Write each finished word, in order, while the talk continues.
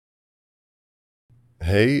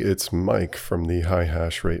Hey, it's Mike from the High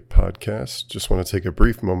Hash Rate podcast. Just want to take a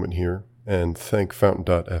brief moment here and thank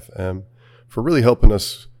Fountain.fm for really helping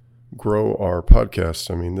us grow our podcast.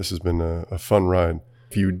 I mean, this has been a fun ride.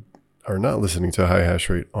 If you are not listening to High Hash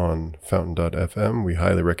Rate on Fountain.fm, we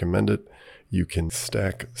highly recommend it. You can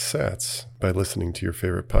stack sats by listening to your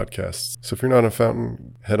favorite podcasts. So if you're not a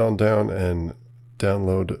Fountain, head on down and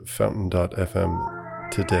download Fountain.fm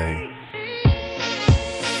today.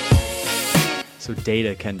 So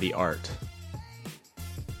data can be art.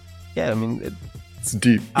 Yeah, I mean, It's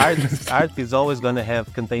deep. art is always going to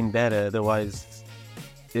contain data. Otherwise,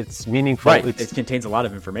 it's meaningful. Right. It contains a lot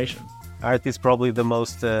of information. Art is probably the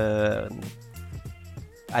most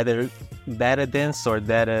either data dense or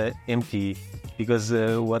data empty, because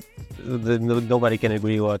nobody can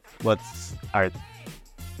agree what's art,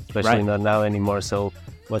 especially not now anymore. So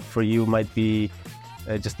what for you might be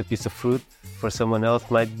just a piece of fruit, for someone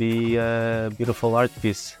else might be a beautiful art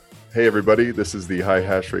piece. Hey everybody, this is the High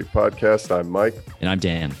Hash Rate podcast. I'm Mike. And I'm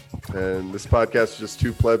Dan. And this podcast is just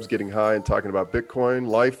two plebs getting high and talking about Bitcoin,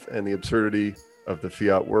 life, and the absurdity of the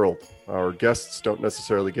fiat world. Our guests don't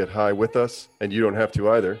necessarily get high with us, and you don't have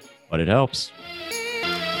to either. But it helps.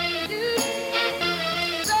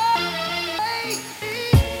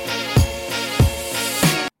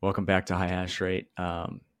 Welcome back to High Hash Rate.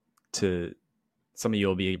 To some of you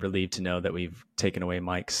will be relieved to know that we've taken away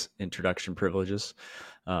Mike's introduction privileges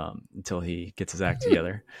until he gets his act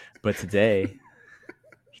together. But today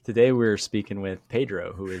we're speaking with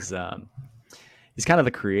Pedro, who is he's kind of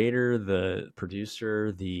the creator, the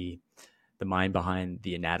producer, the mind behind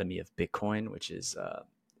the Anatomy of Bitcoin, which is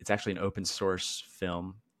it's actually an open source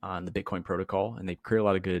film on the Bitcoin protocol, and they create a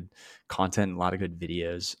lot of good content, a lot of good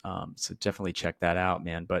videos. So definitely check that out,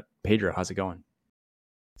 man. But Pedro, how's it going?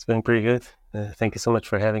 It's been pretty good. Thank you so much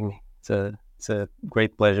for having me. It's a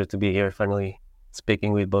great pleasure to be here, finally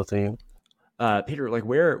speaking with both of you. Pedro, like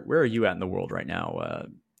where are you at in the world right now?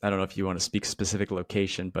 I don't know if you want to speak specific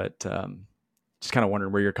location, but just kind of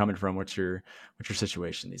wondering where you're coming from. What's your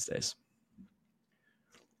situation these days?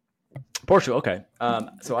 Portugal. Okay.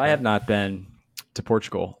 So I have not been to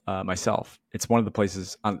Portugal myself. It's one of the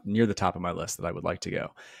places near the top of my list that I would like to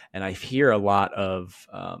go. And I hear a lot of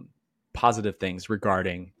positive things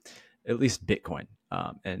regarding at least Bitcoin.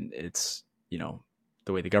 And it's,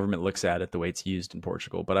 the way the government looks at it, the way it's used in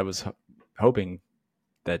Portugal. But I was hoping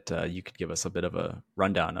that you could give us a bit of a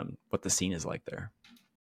rundown on what the scene is like there.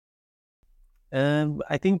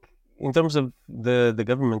 I think in terms of the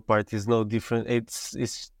government part is no different.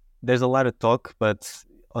 It's there's a lot of talk, but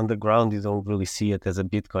on the ground you don't really see it as a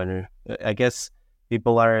Bitcoiner. I guess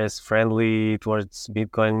people are as friendly towards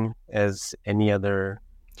Bitcoin as any other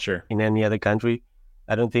in any other country.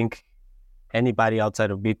 I don't think anybody outside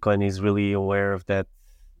of Bitcoin is really aware of that,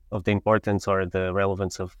 of the importance or the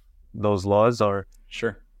relevance of those laws, or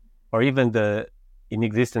even the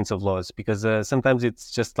inexistence of laws, because sometimes it's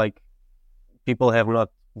just like people have not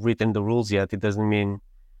written the rules yet. It doesn't mean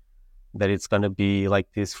that it's going to be like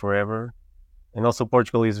this forever. And also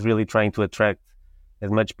Portugal is really trying to attract as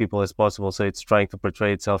much people as possible, so it's trying to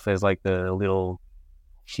portray itself as like the little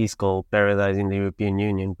fiscal paradise in the European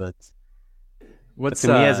Union. But what's to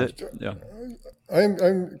me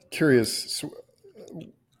I'm curious,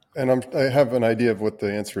 and I have an idea of what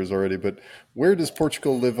the answer is already. But where does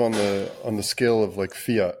Portugal live on the scale of like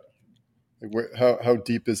fiat? Like how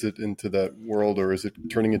deep is it into that world, or is it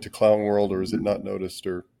turning into clown world, or is it not noticed?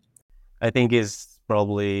 Or I think is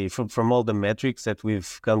probably from all the metrics that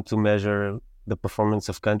we've come to measure the performance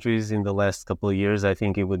of countries in the last couple of years, I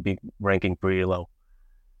think it would be ranking pretty low.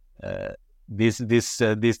 This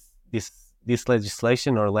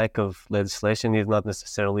legislation or lack of legislation is not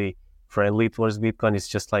necessarily friendly towards Bitcoin. It's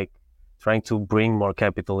just like trying to bring more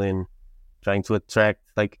capital in, trying to attract.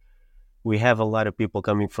 Like we have a lot of people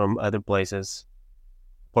coming from other places.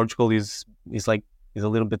 Portugal is a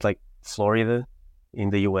little bit like Florida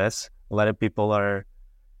in the US. A lot of people are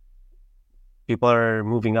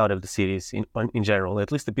moving out of the cities in general,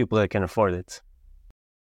 at least the people that can afford it.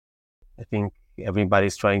 I think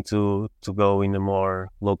everybody's trying to go in a more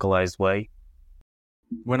localized way.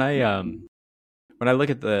 When I look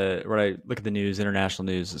at the news, international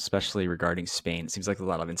news, especially regarding Spain, it seems like a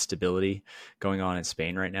lot of instability going on in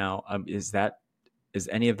Spain right now. Is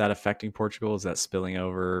any of that affecting Portugal? Is that spilling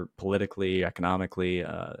over politically, economically?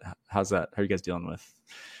 How's that? How are you guys dealing with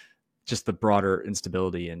just the broader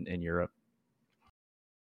instability in Europe?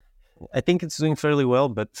 I think it's doing fairly well,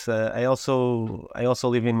 but I also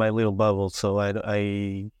live in my little bubble, so I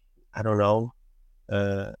don't know.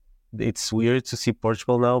 It's weird to see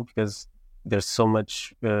Portugal now because there's so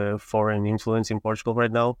much foreign influence in Portugal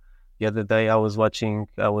right now. the other day I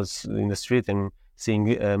was in the street and seeing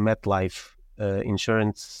MetLife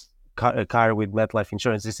insurance, a car with MetLife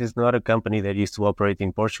insurance. This is not a company that used to operate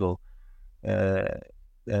in Portugal. Uh,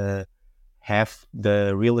 uh, Half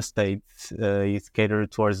the real estate is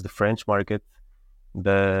catered towards the French market.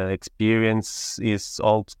 The experience is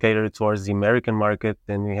all catered towards the American market.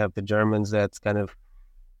 Then we have the Germans that kind of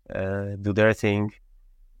do their thing,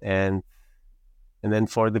 and then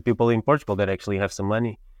for the people in Portugal that actually have some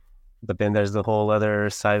money. But then there's the whole other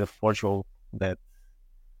side of Portugal that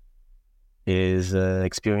is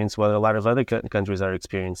experience what a lot of other countries are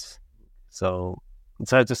experiencing. So it's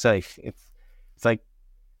hard to say. It's like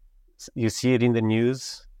you see it in the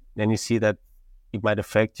news, then you see that it might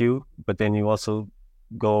affect you, but then you also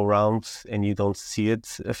go around and you don't see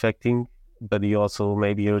it affecting, but you also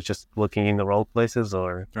maybe you're just looking in the wrong places.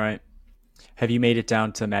 Or Right. Have you made it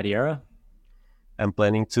down to Madeira? I'm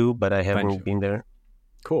planning to, but I haven't been there.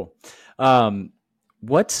 Cool.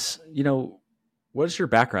 What's your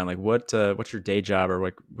background? Like what's your day job, or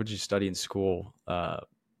what did you study in school?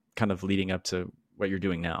 Kind of leading up to what you're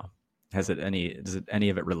doing now. Is it any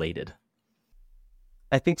of it related?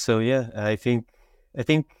 I think so. Yeah. I think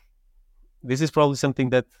this is probably something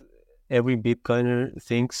that every Bitcoiner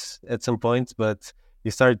thinks at some point, but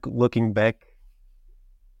you start looking back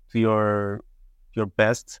to your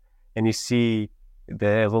past and you see the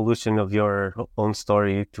evolution of your own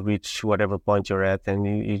story to reach whatever point you're at, and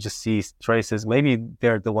you just see traces. Maybe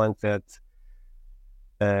they're the ones that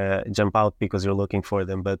jump out because you're looking for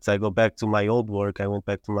them. But I go back to my old work. I went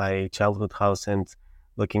back to my childhood house and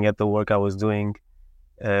looking at the work I was doing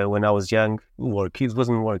when I was young. It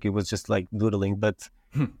wasn't work. It was just like doodling. But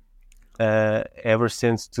ever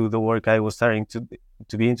since to the work I was starting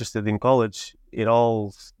to be interested in college,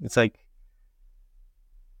 it's like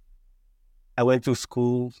I went to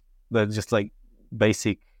school, but just like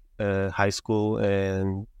basic high school,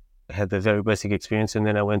 and had a very basic experience. And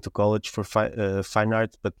then I went to college for fine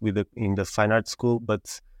art, but in the fine art school,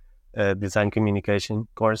 but design communication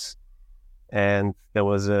course. And there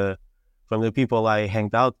was from the people I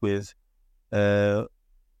hanged out with, I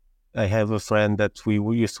have a friend that we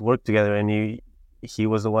used to work together, and he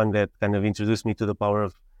was the one that kind of introduced me to the power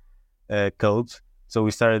of code. So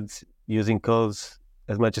we started using codes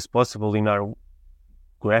as much as possible in our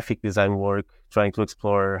graphic design work, trying to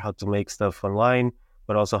explore how to make stuff online,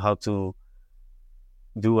 but also how to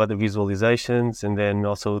do other visualizations, and then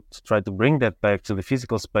also to try to bring that back to the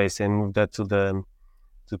physical space and move that to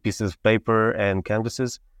pieces of paper and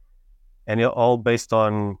canvases, and all based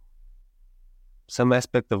on some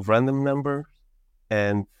aspect of random number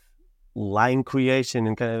and line creation.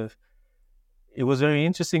 And kind of, it was very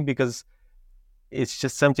interesting because it's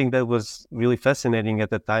just something that was really fascinating at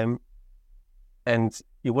the time. And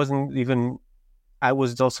it wasn't even, I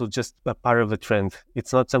was also just a part of a trend.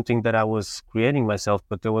 It's not something that I was creating myself,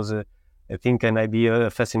 but there was I think an idea, a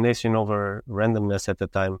fascination over randomness at the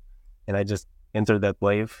time. And I just entered that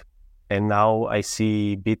wave. And now I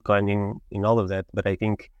see Bitcoin in all of that. But I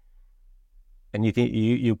think, and you think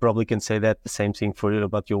you probably can say that the same thing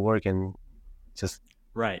about your work, and just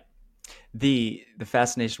right. The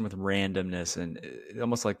fascination with randomness, and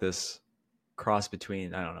almost like this cross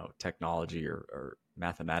between, I don't know, technology or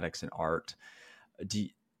mathematics and art. Do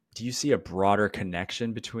you see a broader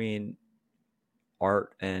connection between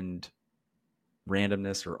art and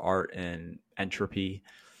randomness, or art and entropy?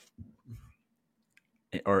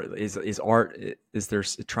 Or is art, is there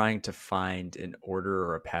trying to find an order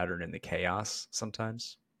or a pattern in the chaos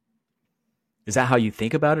sometimes? Is that how you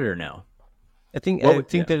think about it, or no? I think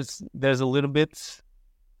there's a little bit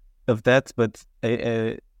of that, but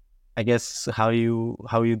I guess how you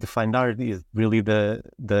define art is really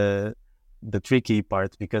the tricky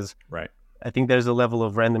part, because right. I think there's a level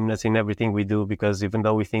of randomness in everything we do, because even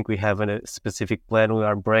though we think we have a specific plan,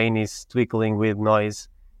 our brain is twinkling with noise,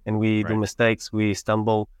 and we do mistakes, we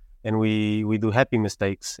stumble, and we do happy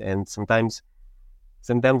mistakes. And sometimes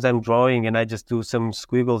I'm drawing and I just do some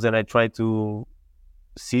squiggles and I try to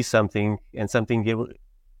see something, and something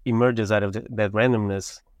emerges out of that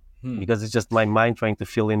randomness, because it's just my mind trying to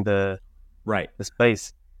fill in the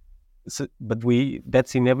space. So, but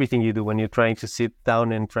that's in everything you do. When you're trying to sit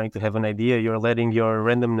down and trying to have an idea, you're letting your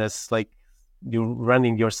randomness, like you're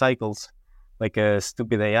running your cycles like a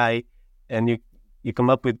stupid AI, and you come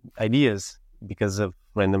up with ideas because of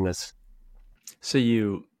randomness. So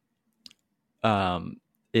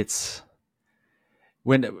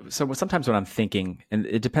sometimes when I'm thinking, and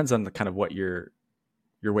it depends on the kind of what your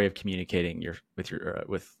way of communicating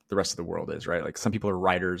with the rest of the world is, right? Like some people are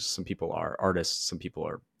writers, some people are artists, some people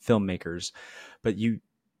are filmmakers, but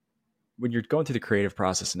when you're going through the creative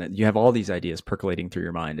process and you have all these ideas percolating through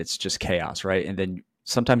your mind, it's just chaos, right? And then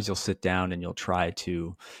sometimes you'll sit down and you'll try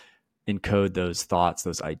to encode those thoughts,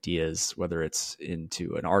 those ideas, whether it's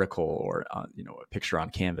into an article or a picture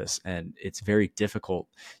on canvas, and it's very difficult.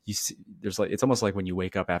 You see, it's almost like when you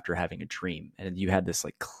wake up after having a dream and you had this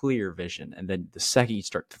like clear vision, and then the second you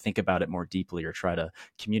start to think about it more deeply or try to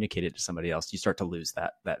communicate it to somebody else, you start to lose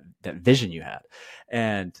that vision you had.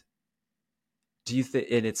 And do you think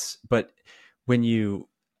but when you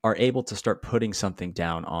are able to start putting something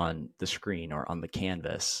down on the screen or on the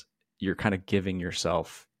canvas, you're kind of giving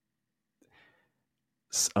yourself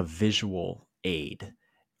a visual aid,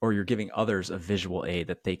 or you're giving others a visual aid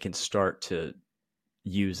that they can start to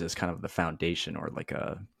use as kind of the foundation or like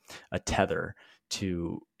a tether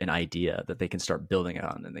to an idea that they can start building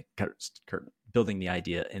on, and they start building the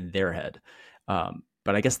idea in their head.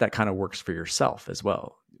 But I guess that kind of works for yourself as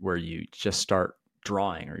well, where you just start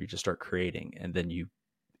drawing or you just start creating and then you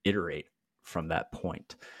iterate from that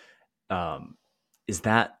point. Do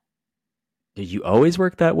you always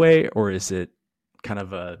work that way, or is it kind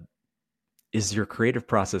of is your creative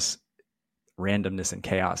process randomness and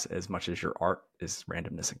chaos as much as your art is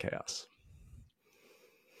randomness and chaos?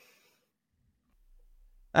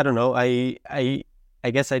 I don't know. I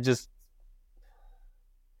guess I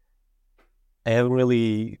haven't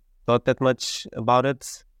really thought that much about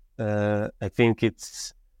it. I think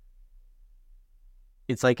it's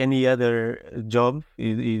like any other job.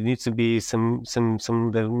 It needs to be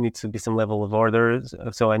there needs to be some level of order.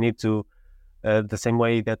 So I need to, the same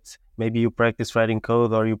way that maybe you practice writing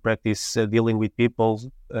code or you practice dealing with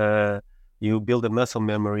people, you build a muscle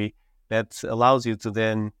memory that allows you to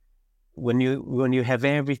then, when you have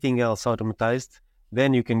everything else automatized,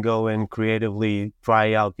 then you can go and creatively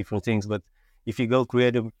try out different things. But if you go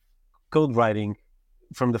creative code writing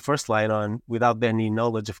from the first line on without any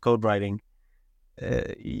knowledge of code writing,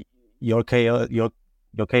 your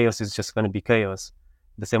chaos is just going to be chaos.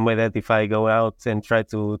 The same way that if I go out and try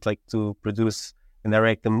to produce and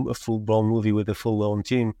direct a full-blown movie with a full-blown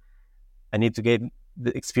team, I need to get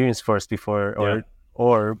the experience first before,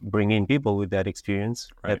 or bring in people with that experience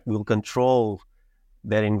that will control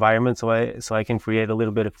that environment, so I can create a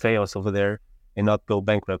little bit of chaos over there and not go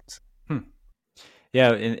bankrupt.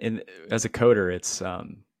 Yeah, and as a coder, it's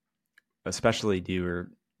especially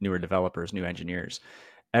newer developers, new engineers.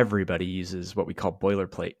 Everybody uses what we call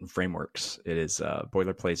boilerplate and frameworks. It is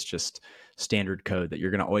boilerplate's just standard code that you're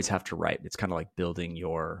going to always have to write. It's kind of like building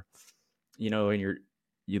your, and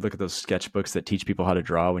you look at those sketchbooks that teach people how to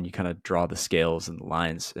draw, when you kind of draw the scales and the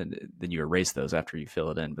lines, and then you erase those after you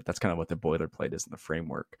fill it in. But that's kind of what the boilerplate is in the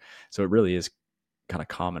framework. So it really is kind of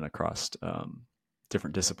common across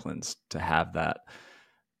different disciplines to have that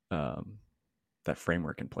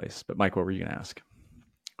framework in place. But Mike, what were you going to ask?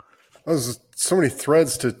 There's so many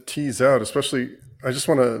threads to tease out, especially I just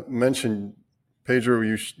want to mention, Pedro,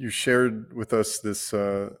 you shared with us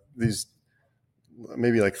these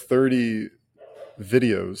maybe like 30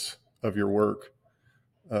 videos of your work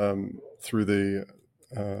through the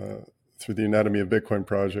Anatomy of Bitcoin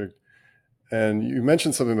project. And you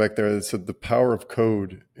mentioned something back there that said the power of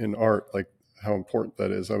code in art, like how important that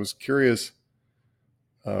is. I was curious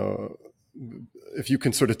if you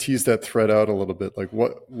can sort of tease that thread out a little bit, like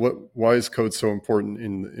why is code so important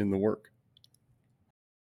in the work?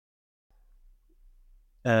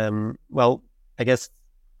 Well,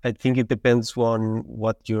 I think it depends on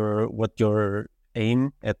what your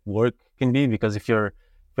aim at work can be, because if you're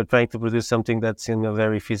trying to produce something that's in a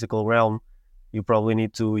very physical realm, you probably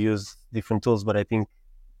need to use different tools. But I think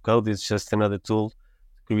code is just another tool to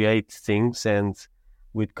create things, and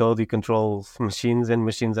with code you control machines, and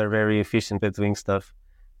machines are very efficient at doing stuff.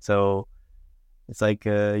 So it's like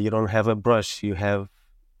you don't have a brush, you have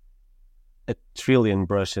a trillion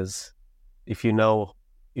brushes. If you know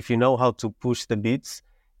how to push the bits,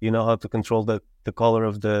 you know how to control the color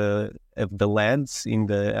of the LEDs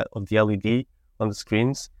of the LED on the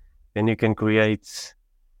screens, then you can create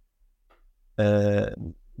the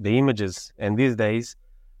images. And these days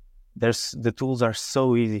the tools are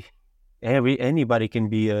so easy. Anybody can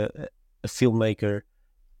be a filmmaker.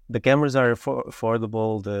 The cameras are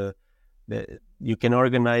affordable. You can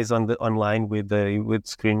organize online with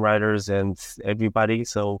screenwriters and everybody.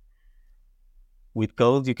 So with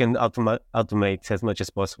code, you can automate as much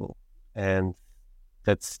as possible, and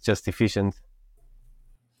that's just efficient.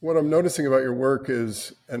 What I'm noticing about your work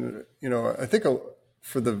is, and I think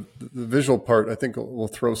for the visual part, I think we'll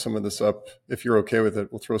throw some of this up, if you're okay with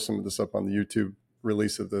it. We'll throw some of this up on the YouTube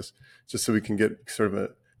release of this, just so we can get sort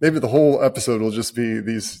of maybe the whole episode will just be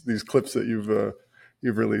these clips that you've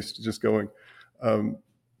released, just going.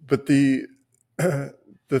 but the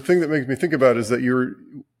the thing that makes me think about is that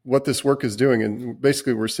what this work is doing, and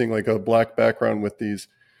basically we're seeing like a black background with these,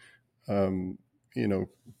 you know,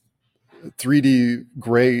 3D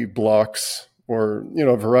gray blocks, or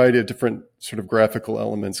a variety of different sort of graphical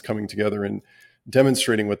elements coming together and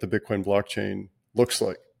demonstrating what the Bitcoin blockchain looks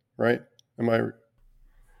like. Right? Am I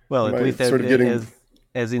Well, am at I least sort of getting?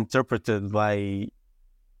 as interpreted by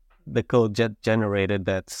the code generated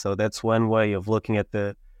that. So that's one way of looking at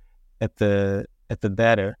the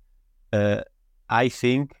data. I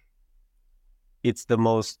think it's the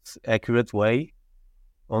most accurate way,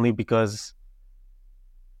 only because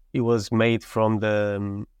it was made from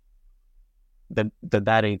the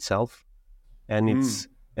data itself, and it's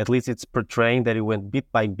at least it's portraying that it went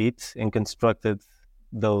bit by bit and constructed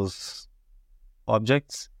those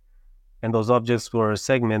objects, and those objects were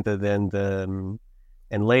segmented and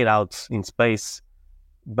laid out in space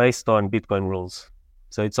based on Bitcoin rules.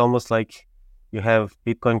 So it's almost like you have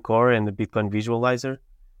Bitcoin Core and the Bitcoin Visualizer.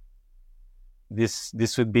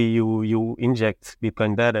 This would be you inject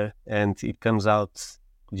Bitcoin data and it comes out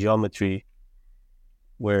geometry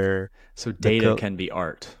where so data can be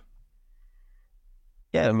art.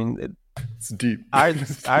 Yeah, I mean, it's deep.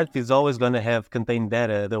 art is always going to have contained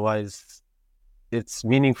data, otherwise it's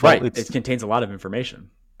meaningful. Right, it contains a lot of information.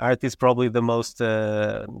 Art is probably the most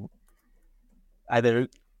either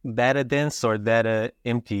data dense or data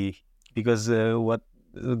empty, because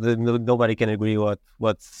nobody can agree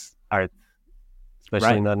what's art,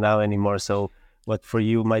 especially not now anymore. So what for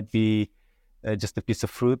you might be just a piece of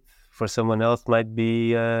fruit, for someone else might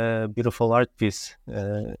be a beautiful art piece.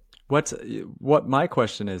 What my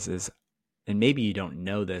question is, and maybe you don't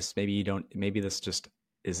know this, maybe this just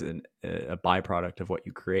is a byproduct of what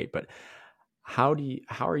you create, but how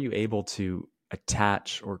are you able to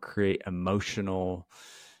attach or create emotional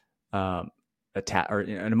or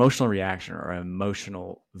an emotional reaction or an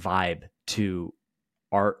emotional vibe to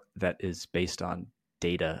art that is based on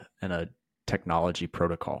data and a technology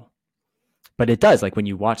protocol? But it does, like when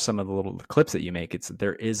you watch some of the little clips that you make,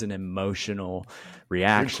 there is an emotional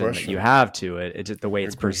reaction that you have to it. It's just the way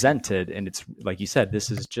it's presented, and it's like you said,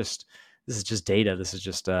 this is just data. This is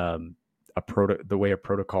just the way a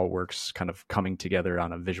protocol works, kind of coming together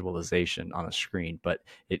on a visualization on a screen, but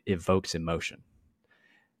it evokes emotion.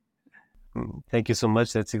 Thank you so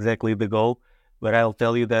much. That's exactly the goal. But I'll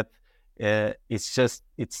tell you that I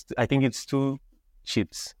think it's two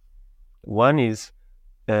chips. One is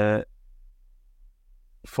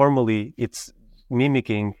formally it's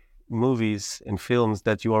mimicking movies and films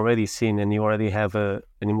that you already seen and you already have an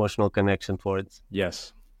emotional connection towards.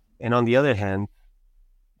 Yes. And on the other hand,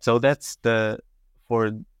 so that's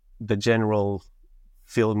for the general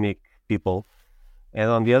filmic people. And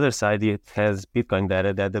on the other side, it has Bitcoin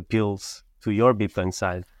data that appeals to your Bitcoin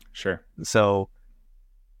side. Sure. So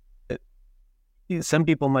some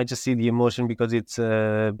people might just see the emotion because it's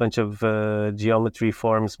a bunch of geometry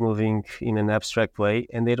forms moving in an abstract way,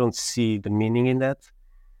 and they don't see the meaning in that.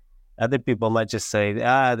 Other people might just say,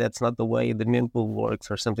 that's not the way the mempool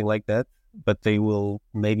works or something like that, but they will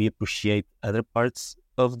maybe appreciate other parts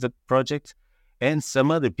of the project. And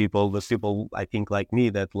some other people, the people I think like me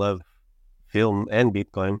that love film and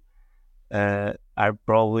Bitcoin, are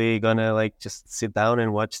probably gonna like just sit down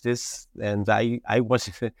and watch this. And I watch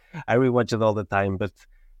it, I rewatch it all the time, but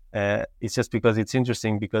it's just because it's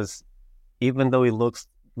interesting, because even though it looks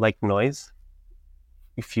like noise,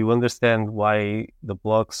 if you understand why the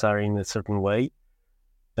blocks are in a certain way,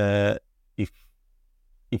 if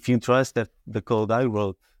you trust that the code I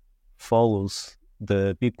wrote follows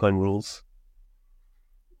the Bitcoin rules,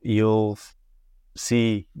 you'll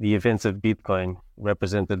see the events of Bitcoin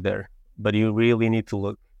represented there. But you really need to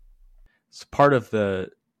look. It's part of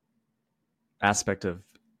the aspect of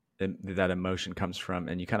that emotion comes from,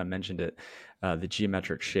 and you kind of mentioned it, the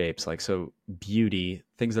geometric shapes. Like, so beauty,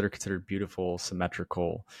 things that are considered beautiful,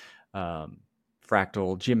 symmetrical,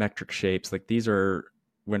 fractal, geometric shapes, like these are,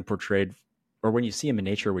 when portrayed, or when you see them in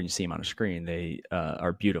nature, when you see them on a screen, they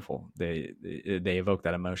are beautiful. They evoke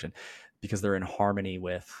that emotion because they're in harmony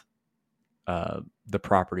with the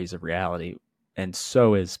properties of reality. And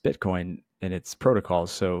so is Bitcoin and its protocols.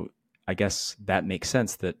 So I guess that makes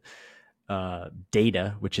sense that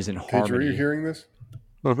data, which is in harmony. Pedro, are you hearing this?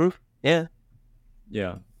 Mm-hmm. Yeah.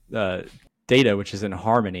 Yeah. Data, which is in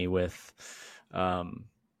harmony with the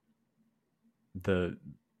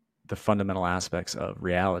fundamental aspects of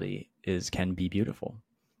reality, can be beautiful.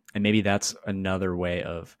 And maybe that's another way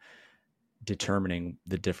of determining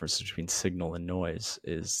the difference between signal and noise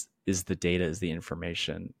is the data, is the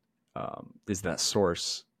information, is that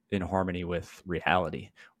source in harmony with reality,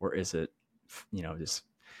 or is it, just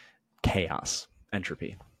chaos,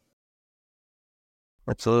 entropy.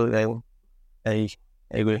 Absolutely, I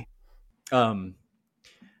agree. I'm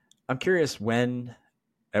curious,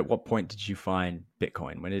 at what point did you find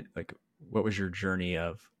Bitcoin? What was your journey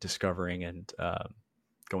of discovering and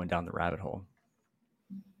going down the rabbit hole?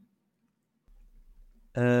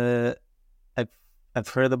 Uh, I've I've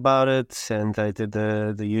heard about it, and I did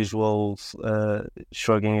the usual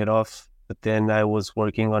shrugging it off. But then I was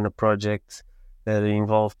working on a project that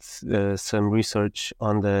involved some research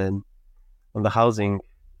on the housing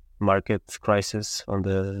market crisis, on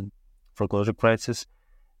the foreclosure crisis,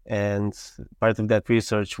 and part of that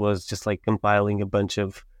research was just like compiling a bunch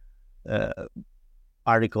of uh,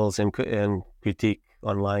 articles and critique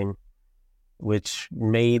online, which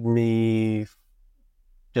made me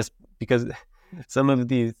just because some of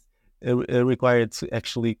these required to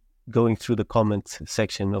actually going through the comment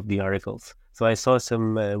section of the articles. So I saw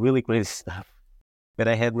some really crazy stuff, but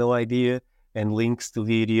I had no idea, and links to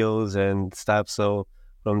videos and stuff. So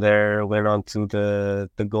from there, went on to the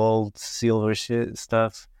gold, silver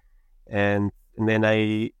stuff, and then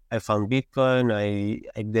I found Bitcoin.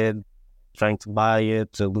 I did trying to buy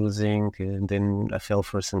it, losing, and then I fell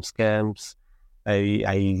for some scams.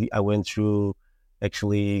 I went through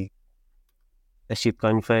actually a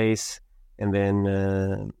shitcoin phase, and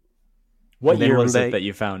then What and then year one was it day that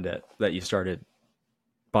you found it, that you started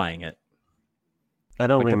buying it? I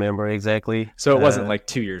don't Like remember exactly. So it wasn't like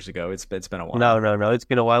 2 years ago. It's been a while. No. It's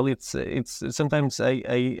been a while. It's sometimes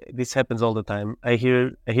I this happens all the time. I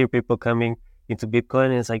hear people coming into Bitcoin,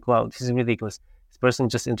 and it's like, wow, this is ridiculous. This person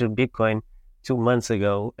just entered Bitcoin 2 months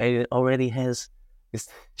ago, and it already has this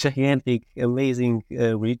gigantic, amazing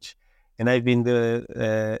reach. And I've been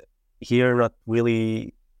here not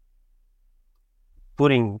really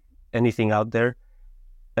putting anything out there,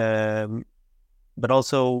 but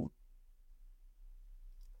also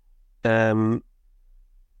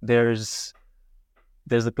there's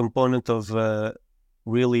a component of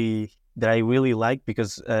really that I really like,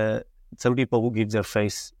 because some people will give their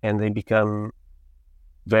face and they become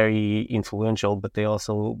very influential, but they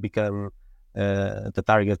also become the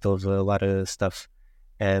target of a lot of stuff.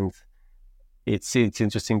 And it's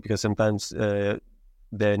interesting because sometimes the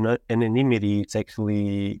anonymity,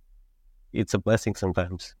 it's a blessing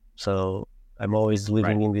sometimes. So I'm always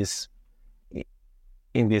living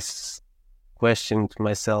in this question to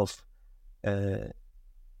myself,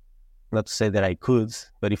 not to say that I could,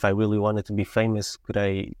 but if I really wanted to be famous,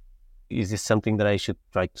 is this something that I should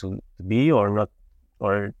try to be, or not,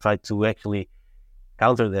 or try to actually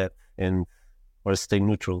counter that or stay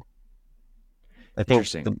neutral? I think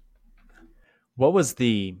Interesting. What was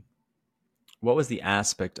the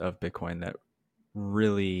aspect of Bitcoin that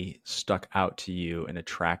really stuck out to you and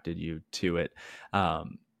attracted you to it?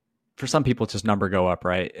 For some people, it's just number go up,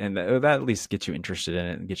 right? And that at least gets you interested in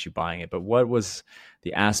it and gets you buying it. But what was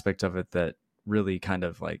the aspect of it that really kind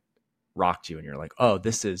of like rocked you, and you're like, oh,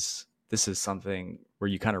 this is something where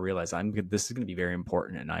you kind of realize this is going to be very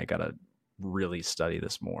important, and I got to really study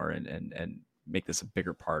this more and make this a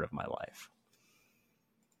bigger part of my life?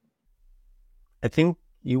 I think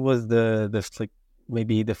it was the like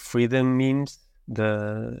maybe the freedom memes,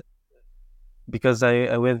 because I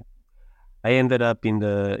ended up in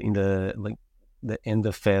the like the end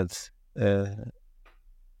of Fed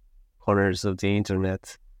corners of the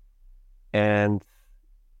internet, and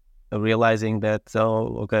realizing that,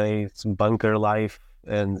 okay, it's bunker life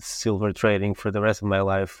and silver trading for the rest of my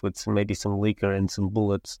life with maybe some liquor and some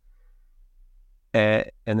bullets.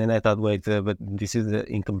 And then I thought, wait, but this is an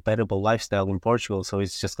incompatible lifestyle in Portugal, so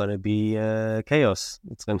it's just gonna be chaos.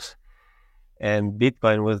 And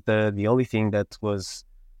Bitcoin was the only thing that was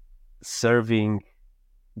serving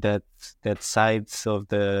that sides of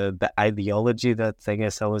the ideology that I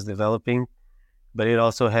guess I was developing, but it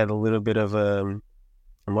also had a little bit of a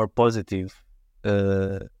more positive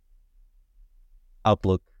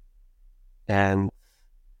outlook, and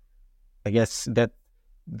I guess that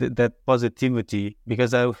positivity,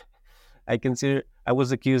 because I consider I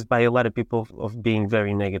was accused by a lot of people of being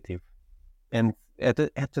very negative, and at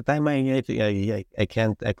the time I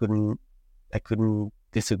couldn't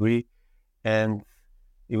disagree, and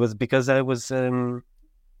it was because I was I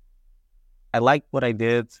liked what I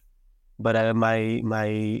did, but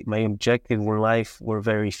my objectives in life were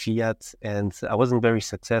very fiat, and I wasn't very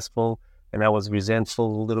successful, and I was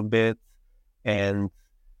resentful a little bit, and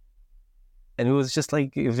it was just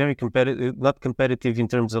like very competitive, not competitive in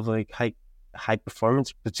terms of like high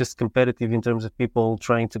performance, but just competitive in terms of people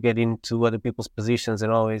trying to get into other people's positions,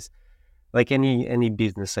 and always like any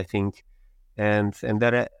business, I think, and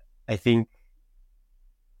that I think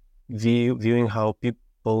viewing how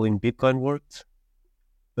people in Bitcoin worked.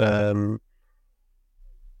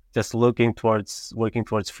 Just working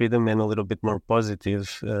towards freedom and a little bit more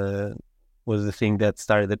positive was the thing that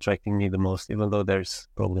started attracting me the most, even though there's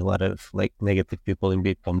probably a lot of like negative people in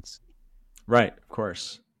Bitcoins. Right, of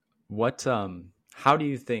course. What how do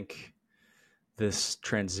you think this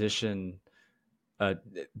transition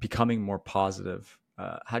becoming more positive,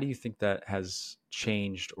 how do you think that has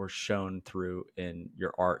changed or shown through in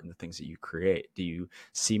your art and the things that you create? Do you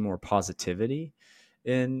see more positivity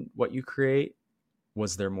in what you create?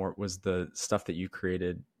 Was the stuff that you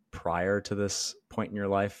created prior to this point in your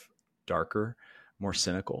life darker, more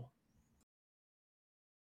cynical?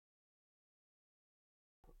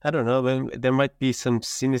 I don't know, but there might be some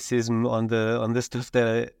cynicism on the stuff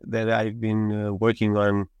that I've been working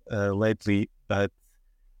on lately, but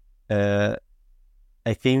I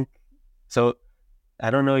think so. I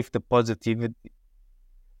don't know if the positivity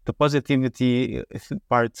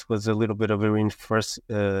part was a little bit of a reinforced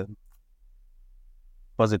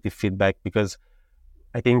positive feedback, because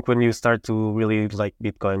I think when you start to really like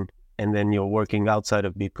Bitcoin and then you're working outside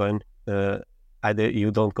of Bitcoin, either you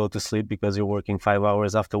don't go to sleep because you're working 5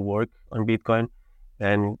 hours after work on Bitcoin,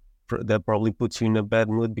 and that probably puts you in a bad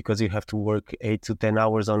mood because you have to work 8 to 10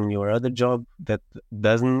 hours on your other job that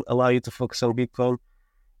doesn't allow you to focus on Bitcoin.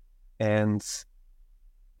 And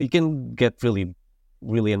it can get really,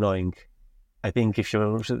 really annoying. I think if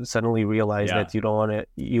you suddenly realize that you don't want to,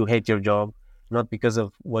 you hate your job, not because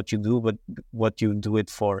of what you do, but what you do it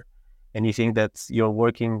for. And you think that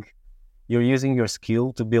you're using your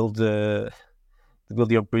skill to build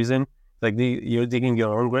your prison, like you're digging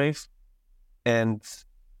your own grave, and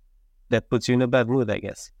that puts you in a bad mood, I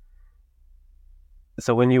guess.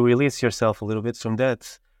 So when you release yourself a little bit from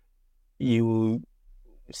that, you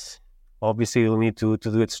obviously you'll need to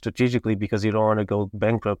do it strategically, because you don't want to go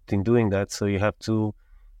bankrupt in doing that. So you have to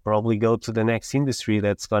probably go to the next industry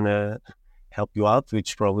that's going to help you out,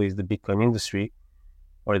 which probably is the Bitcoin industry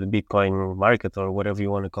or the Bitcoin market or whatever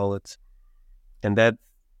you want to call it. And that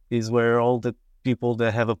is where all the people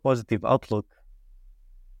that have a positive outlook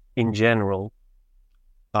in general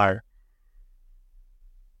are.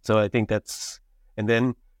 So I think and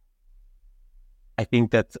then I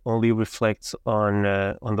think that only reflects on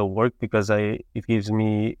the work, because it gives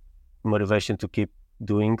me motivation to keep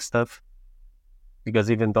doing stuff.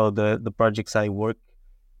 Because even though the projects I work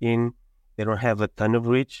in, they don't have a ton of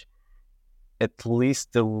reach, at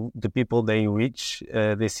least the people they reach,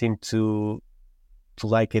 they seem to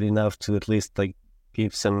like it enough to at least like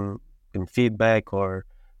give some feedback, or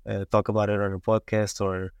talk about it on a podcast,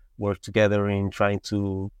 or work together in trying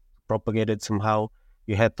to propagate it somehow.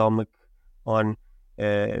 You had Tomek on.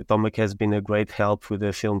 Tomek has been a great help with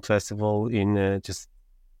the film festival in just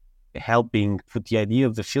helping put the idea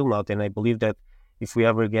of the film out. And I believe that if we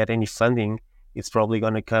ever get any funding, it's probably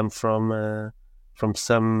going to come from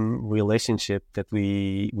some relationship that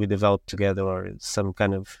we develop together, or some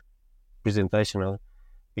kind of presentation.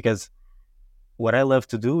 Because what I love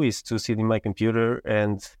to do is to sit in my computer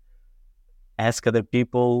and ask other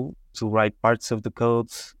people to write parts of the code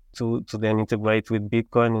to then integrate with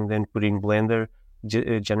Bitcoin, and then put in Blender,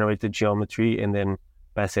 generate the geometry, and then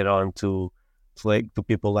pass it on to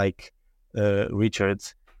people like Richard,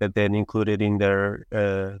 that then include it in their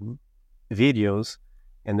videos.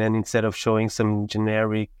 And then instead of showing some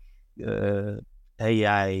generic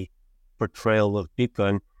AI portrayal of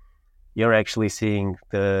Bitcoin, you're actually seeing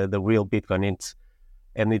the real Bitcoin.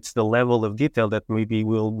 And it's the level of detail that maybe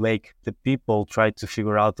will make the people try to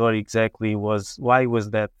figure out why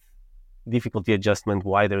was that difficulty adjustment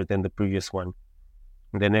wider than the previous one.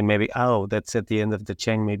 And then maybe, that's at the end of the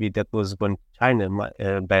chain. Maybe that was when China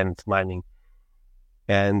banned mining.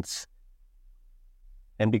 And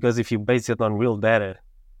because if you base it on real data,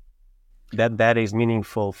 that data is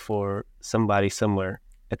meaningful for somebody somewhere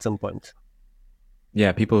at some point.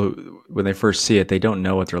 Yeah, people, when they first see it, they don't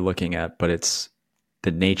know what they're looking at, but it's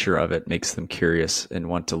the nature of it makes them curious and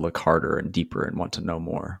want to look harder and deeper and want to know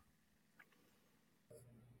more.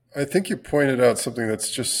 I think you pointed out something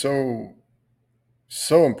that's just so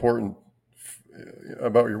important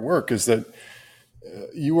about your work, is that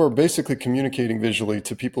you are basically communicating visually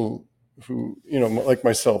to people who, like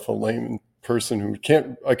myself, a layman person who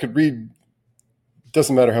I could read,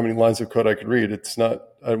 doesn't matter how many lines of code I could read.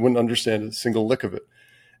 I wouldn't understand a single lick of it.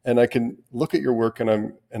 And I can look at your work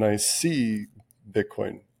and I see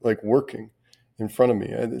Bitcoin like working in front of me.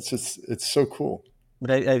 And it's so cool.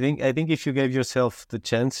 But I think if you gave yourself the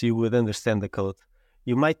chance, you would understand the code.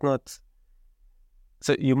 You might not.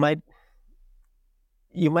 So you might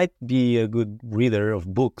be a good reader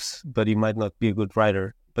of books, but you might not be a good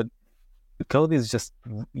writer. But code is just,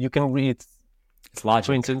 you can read. It's logic.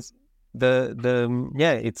 For instance,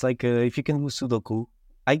 it's like if you can do Sudoku.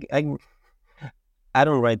 I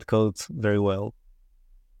don't write codes very well,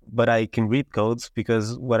 but I can read codes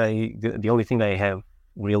because the only thing I have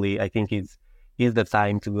really, I think, is the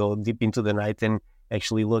time to go deep into the night and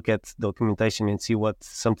actually look at documentation and see what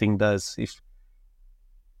something does.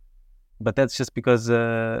 But that's just because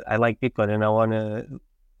I like Bitcoin and I want to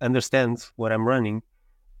understand what I'm running.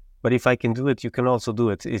 But if I can do it, you can also do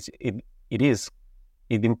it. It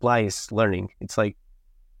implies learning. It's like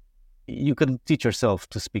you can teach yourself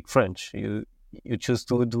to speak French. You choose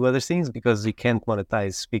to do other things because you can't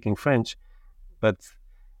monetize speaking French, but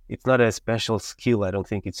it's not a special skill. I don't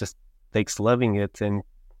think. It just takes loving it and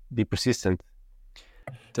be persistent.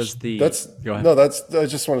 Go ahead. No, I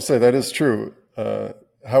just want to say that is true.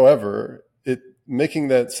 However, making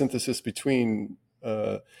that synthesis between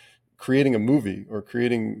creating a movie or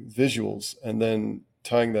creating visuals and then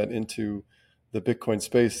tying that into the Bitcoin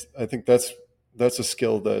space, I think that's a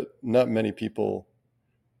skill that not many people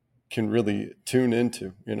can really tune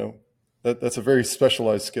into. That's a very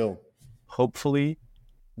specialized skill. Hopefully,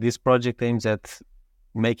 this project aims at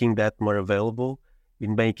making that more available,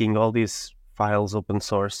 in making all these files open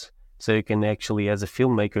source, so you can actually, as a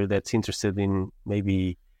filmmaker that's interested in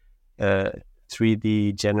maybe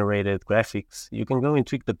 3D generated graphics, you can go and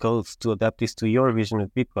tweak the codes to adapt this to your vision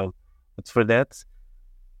of Bitcoin. But for that,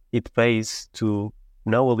 it pays to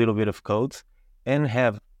know a little bit of code and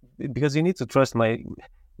because you need to trust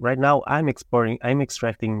right now I'm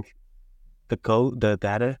extracting the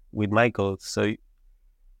data with my code. So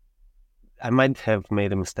I might have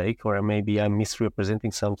made a mistake, or maybe I'm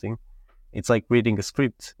misrepresenting something. It's like reading a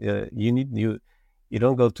script. You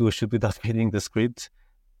don't go to a shoot without reading the script.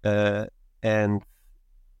 And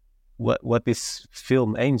what this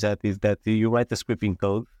film aims at is that you write the script in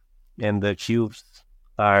code, and the cubes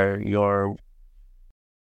are your.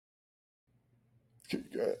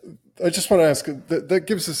 I just want to ask. That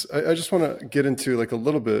gives us. I just want to get into like a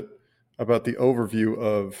little bit about the overview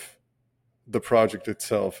of the project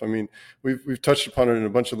itself. I mean, we've touched upon it in a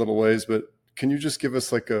bunch of little ways, but can you just give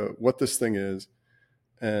us like what this thing is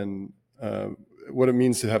and what it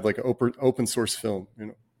means to have like an open source film,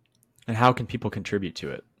 And how can people contribute to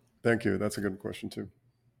it? Thank you. That's a good question too.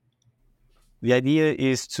 The idea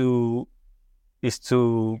is to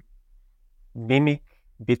mimic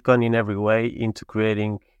Bitcoin in every way into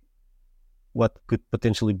creating what could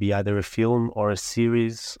potentially be either a film or a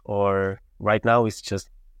series, or right now it's just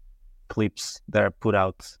clips that are put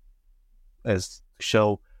out as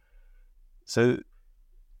show. So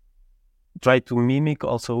try to mimic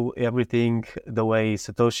also everything the way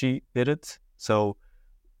Satoshi did it. So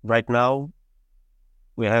right now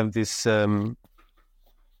we have this, let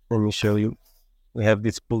me show you. We have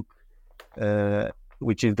this book,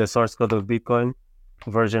 which is the source code of Bitcoin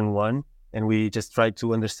version 1. And we just try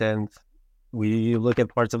to understand, we look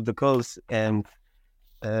at parts of the codes and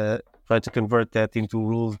try to convert that into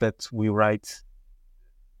rules that we write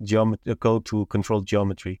code to control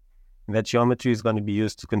geometry. And that geometry is going to be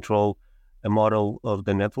used to control a model of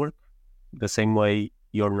the network, the same way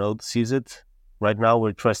your node sees it. Right now,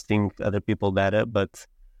 we're trusting other people's data, but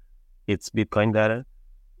it's Bitcoin data.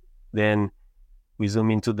 Then we zoom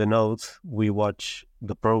into the node, we watch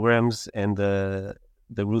the programs and the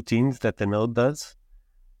routines that the node does,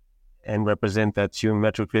 and represent that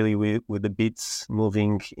geometrically with the bits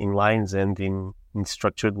moving in lines and in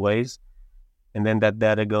structured ways. And then that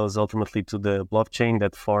data goes ultimately to the blockchain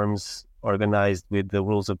that forms organized with the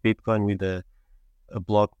rules of Bitcoin, with a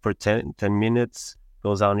block per 10 minutes,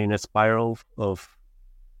 goes on in a spiral of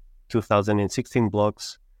 2016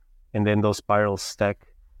 blocks. And then those spirals stack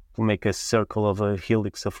to make a circle of a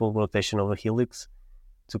helix, a full rotation of a helix,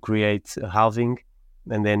 to create a halving.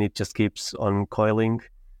 And then it just keeps on coiling.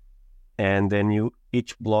 And then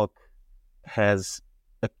each block has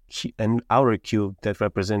an outer cube that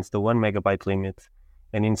represents the 1 megabyte limit,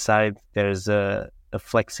 and inside there's a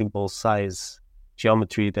flexible size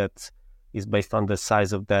geometry that is based on the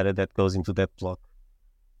size of data that goes into that block.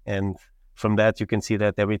 And from that you can see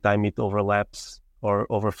that every time it overlaps or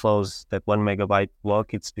overflows that 1 megabyte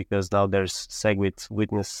block, it's because now there's SegWit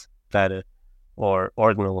witness data or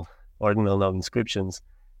ordinal node inscriptions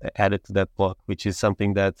added to that block, which is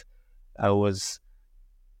something that I was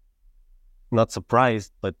not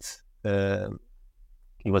surprised, but it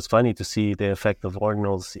was funny to see the effect of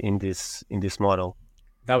ordinals in this model.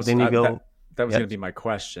 That was then you go. That was going to be my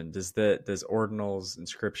question. Does ordinals,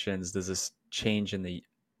 inscriptions, does this change in the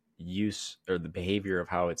use or the behavior of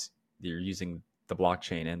how you're using the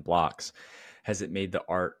blockchain and blocks? Has it made the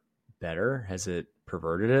art better? Has it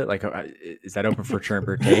perverted it? Like, is that open for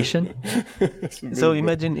interpretation? So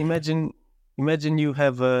imagine you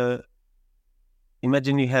have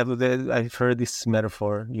I've heard this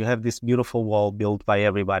metaphor. You have this beautiful wall built by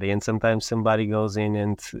everybody, and sometimes somebody goes in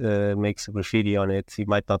and makes a graffiti on it. He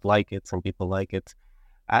might not like it. Some people like it.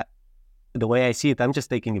 The way I see it, I'm just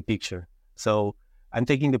taking a picture. So I'm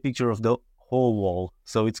taking the picture of the whole wall.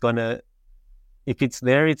 So it's gonna, if it's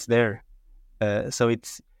there, it's there. So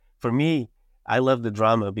it's, for me, I love the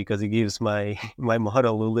drama because it gives my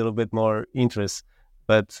model a little bit more interest.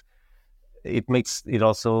 But it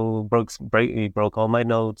also broke all my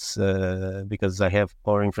nodes because I have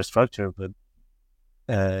poor infrastructure. But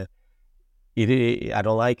I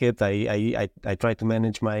don't like it. I try to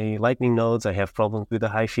manage my Lightning nodes. I have problems with the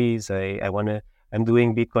high fees. I'm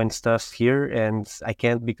doing Bitcoin stuff here, and I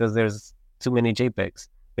can't because there's too many JPEGs.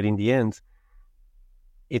 But in the end,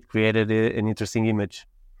 it created an interesting image.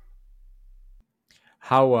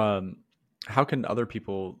 How can other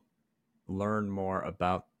people learn more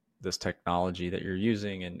about this technology that you're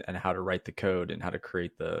using, and how to write the code and how to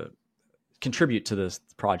contribute to this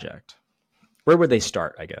project? Where would they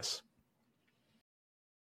start, I guess?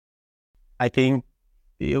 I think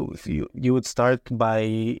you would start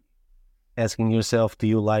by asking yourself, do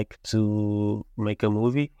you like to make a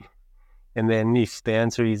movie? And then if the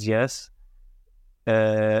answer is yes,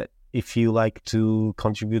 if you like to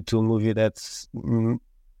contribute to a movie that's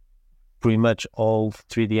pretty much all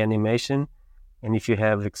 3D animation, and if you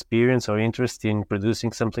have experience or interest in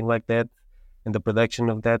producing something like that, and the production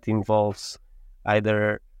of that involves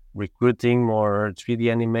either recruiting more 3D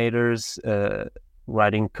animators,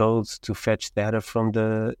 writing codes to fetch data from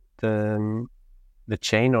the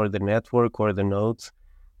chain or the network or the nodes,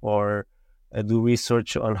 or do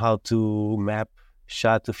research on how to map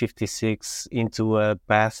SHA-256 into a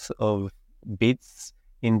path of bits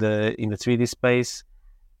in the 3D space.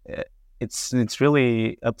 It's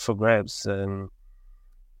really up for grabs.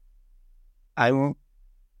 I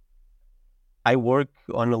work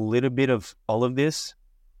on a little bit of all of this,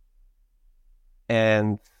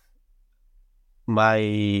 and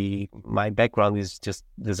my background is just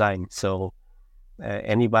design. So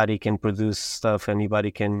anybody can produce stuff.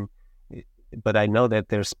 Anybody can, but I know that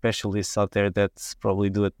there's specialists out there that probably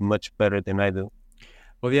do it much better than I do.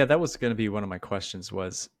 Well, yeah, that was going to be one of my questions.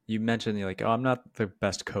 Was you mentioned you're like, oh, I'm not the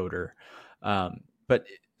best coder, but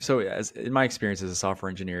so as in my experience as a software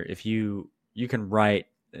engineer, if you can write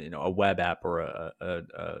a web app or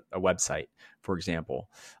a website, for example,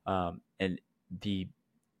 and the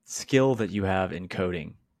skill that you have in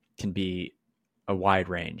coding can be a wide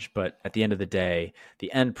range, but at the end of the day,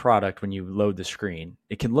 the end product, when you load the screen,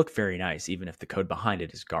 it can look very nice, even if the code behind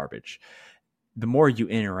it is garbage. The more you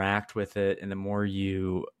interact with it and the more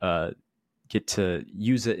you get to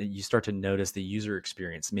use it, you start to notice the user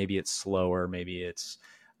experience. Maybe it's slower, maybe it's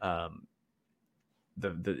you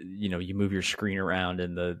move your screen around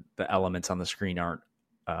and the elements on the screen aren't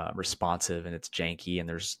responsive, and it's janky, and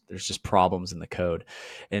there's just problems in the code.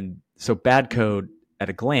 And so bad code at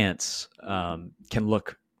a glance can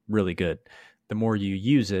look really good. The more you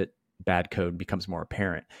use it, bad code becomes more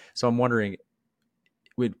apparent. So I'm wondering,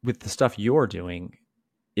 with the stuff you're doing,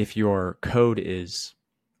 if your code is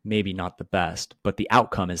maybe not the best, but the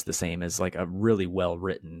outcome is the same as like a really well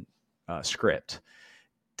written script,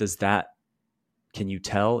 can you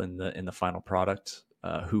tell in the final product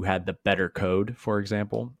who had the better code, for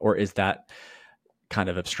example, or is that kind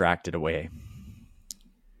of abstracted away?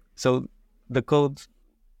 So the code,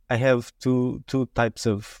 I have two types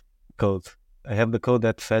of code. I have the code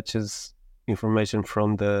that fetches information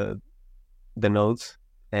from the nodes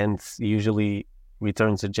and usually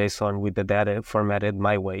returns a JSON with the data formatted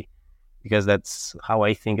my way, because that's how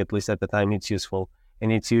I think, at least at the time, it's useful.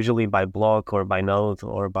 And it's usually by block or by node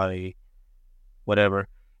or by whatever.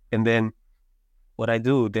 And then what I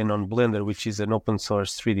do then on Blender, which is an open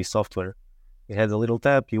source 3D software, it has a little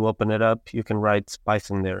tab, you open it up, you can write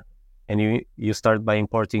Python there. And you start by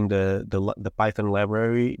importing the Python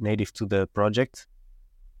library native to the project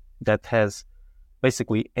that has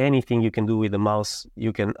basically anything you can do with the mouse,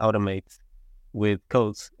 you can automate with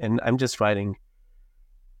codes. And I'm just writing,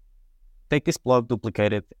 take this block,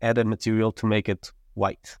 duplicate it, add a material to make it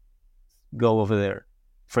white. Go over there,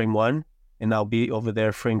 frame 1, and I'll be over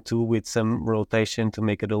there, frame 2, with some rotation to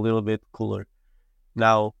make it a little bit cooler.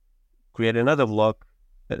 Now, create another block,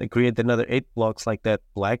 create another 8 blocks like that,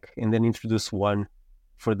 black, and then introduce 1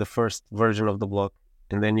 for the first version of the block.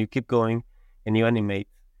 And then you keep going and you animate.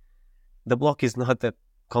 The block is not that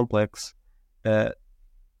complex.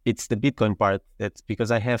 it's the Bitcoin part. That's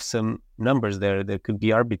because I have some numbers there that could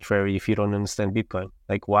be arbitrary if you don't understand Bitcoin.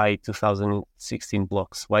 Like why 2016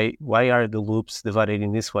 blocks? Why are the loops divided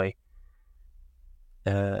in this way?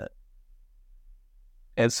 Uh,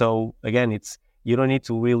 and so again, it's you don't need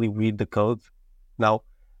to really read the code. Now,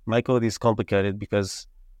 my code is complicated because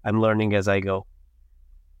I'm learning as I go,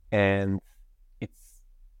 and it's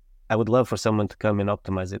I would love for someone to come and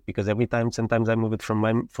optimize it because every time, sometimes I move it from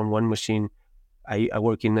one machine. I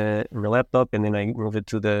work in a laptop and then I move it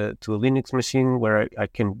to a Linux machine where I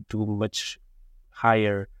can do much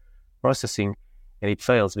higher processing, and it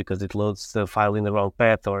fails because it loads the file in the wrong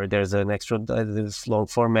path, or there's an extra there's long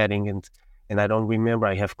formatting, and I don't remember.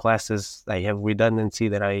 I have classes, I have redundancy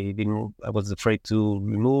that I was afraid to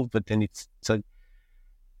remove, but then so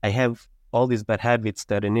I have all these bad habits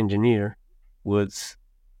that an engineer would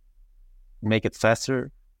make it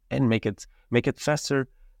faster and make it faster,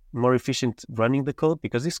 more efficient running the code,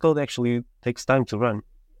 because this code actually takes time to run.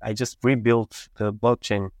 I just rebuilt the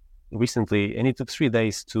blockchain recently, and it took 3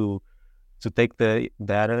 days to take the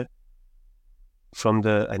data from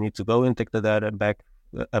I need to go and take the data back,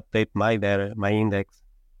 update my data, my index,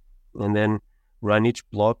 and then run each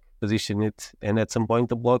block, position it. And at some point,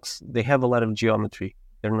 the blocks, they have a lot of geometry.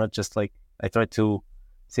 They're not just like, I try to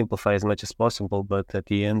simplify as much as possible, but at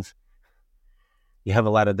the end, you have a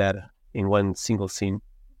lot of data in one single scene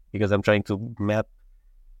because I'm trying to map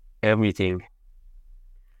everything.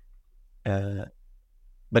 But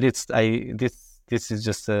this is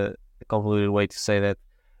just a convoluted way to say that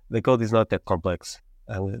the code is not that complex.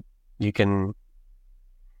 You can.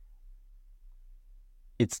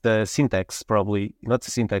 It's the syntax, probably not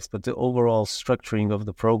the syntax, but the overall structuring of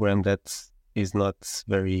the program that is not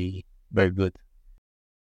very, very good.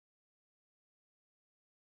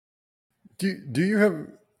 Do you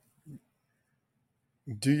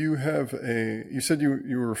have a? You said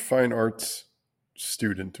you were a fine arts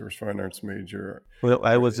student or fine arts major. Well,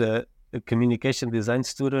 I was a communication design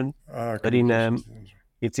student, but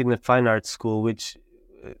it's in a fine arts school, which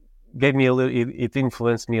gave me a little. It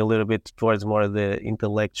influenced me a little bit towards more of the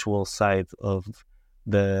intellectual side of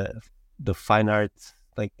the fine arts,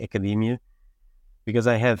 like academia, because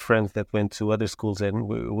I had friends that went to other schools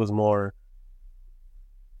and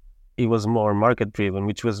it was more market driven,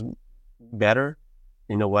 which was better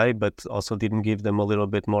in a way, but also didn't give them a little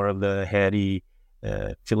bit more of the heady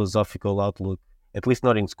philosophical outlook. At least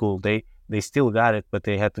not in school. They still got it, but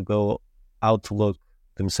they had to go out to look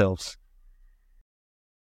themselves.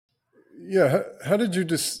 Yeah, how did you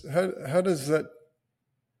how does that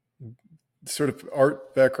sort of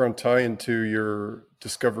art background tie into your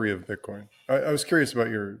discovery of Bitcoin? I was curious about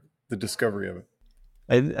the discovery of it.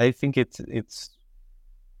 I think it's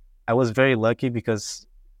I was very lucky because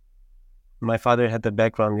my father had the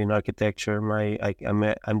background in architecture.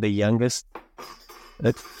 I'm the youngest.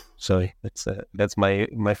 That's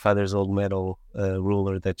my father's old metal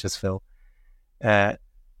ruler that just fell. I'm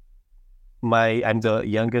the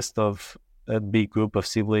youngest of a big group of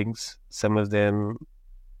siblings. Some of them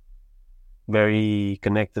very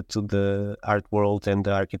connected to the art world and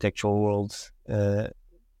the architectural world, and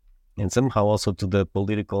somehow also to the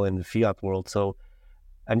political and the fiat world. So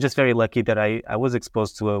I'm just very lucky that I was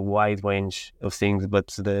exposed to a wide range of things. But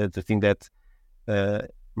the thing that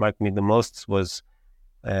marked me the most was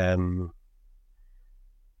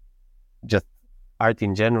just art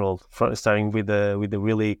in general, starting with the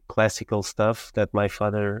really classical stuff that my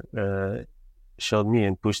father showed me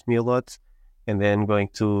and pushed me a lot, and then going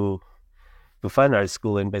to fine art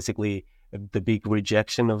school and basically the big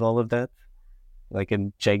rejection of all of that, like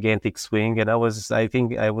a gigantic swing. And I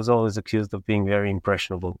think I was always accused of being very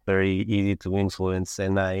impressionable, very easy to influence,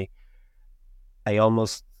 and I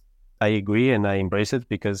agree and I embrace it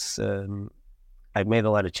because I've made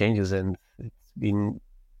a lot of changes, and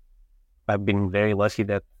I've been very lucky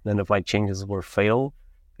that none of my changes were fatal,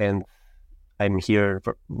 and I'm here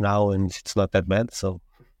now and it's not that bad. So,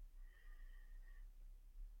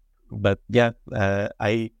 but yeah,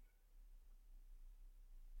 I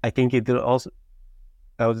think it also,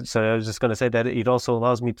 I was just going to say that it also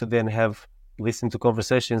allows me to then listen to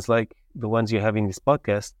conversations like the ones you have in this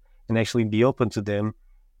podcast and actually be open to them.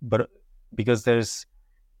 But because there's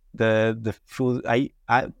I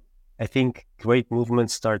think great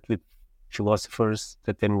movements start with philosophers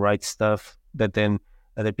that then write stuff that then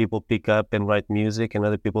other people pick up and write music, and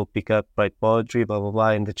other people write poetry, blah, blah, blah.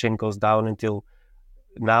 And the chain goes down until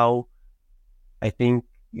now. I think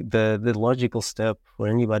the logical step for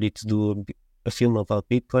anybody to do a film about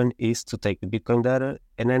Bitcoin is to take the Bitcoin data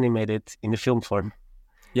and animate it in a film form.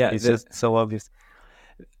 Yeah. It's just so obvious.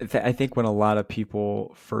 I think when a lot of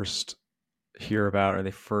people first hear about or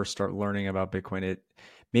they first start learning about Bitcoin,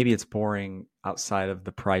 maybe it's boring outside of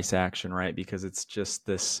the price action, right? Because it's just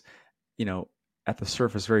this, at the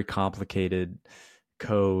surface, very complicated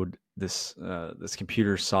code, this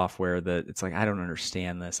computer software that it's like, I don't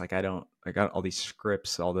understand this. Like, I got all these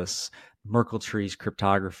scripts, all this Merkle trees,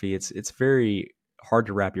 cryptography. It's very hard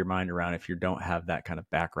to wrap your mind around if you don't have that kind of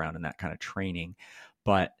background and that kind of training.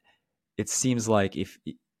 But it seems like if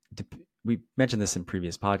we mentioned this in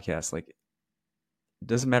previous podcasts, like, it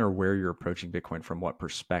doesn't matter where you're approaching Bitcoin from what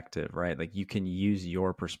perspective, right? Like, you can use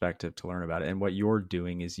your perspective to learn about it. And what you're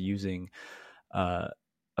doing is using a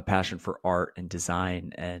passion for art and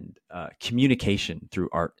design and communication through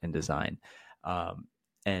art and design,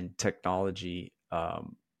 and technology,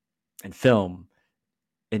 and film.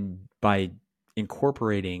 And by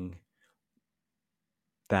incorporating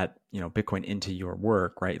that, Bitcoin into your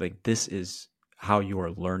work, right? Like, this is how you are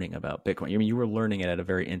learning about Bitcoin. I mean, you were learning it at a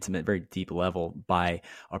very intimate, very deep level by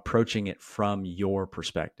approaching it from your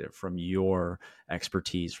perspective, from your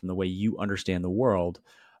expertise, from the way you understand the world,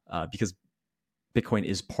 because Bitcoin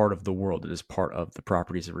is part of the world. It is part of the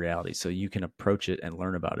properties of reality. So you can approach it and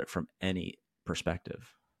learn about it from any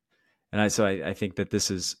perspective. And I think that this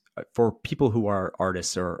is for people who are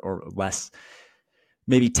artists or less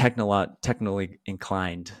maybe technically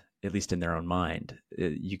inclined, at least in their own mind.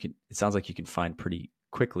 It sounds like you can find pretty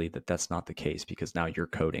quickly that that's not the case, because now you're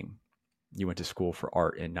coding. You went to school for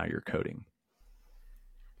art and now you're coding.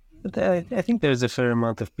 But I think there's a fair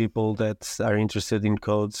amount of people that are interested in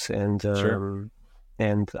codes and Sure.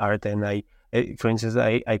 and art. And for instance,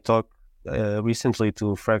 I talked recently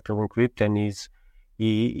to Fractal Encrypt, and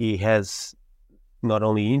he has not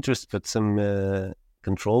only interest but some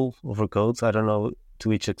control over codes. I don't know to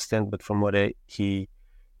which extent, but from what he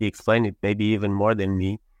explained, it maybe even more than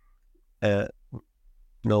me.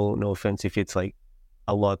 No offense if it's like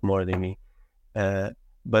a lot more than me.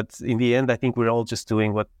 But in the end, I think we're all just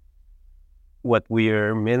doing what we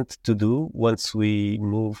are meant to do once we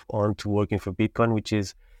move on to working for Bitcoin, which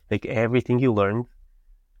is take everything you learned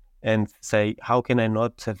and say, how can I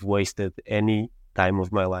not have wasted any time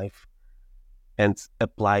of my life, and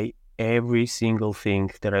apply every single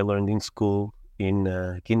thing that I learned in school,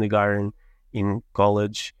 in kindergarten, in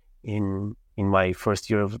college, in my first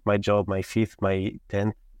year of my job, my fifth, my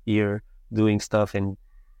 10th year doing stuff. And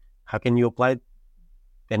how can you apply it?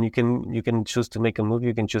 And you can choose to make a movie,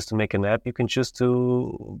 you can choose to make an app, you can choose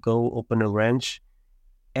to go open a ranch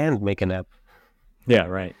and make an app. Yeah,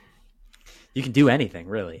 right. You can do anything,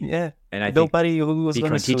 really. Yeah. And I nobody think who was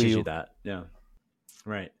going to Bitcoin sue teaches you. you that. Yeah.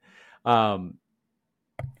 Right.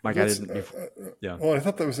 Mike, Well, I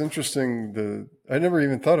thought that was interesting. I never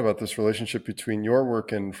even thought about this relationship between your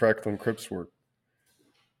work and Fractal Encrypt's work,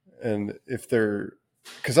 and if they're,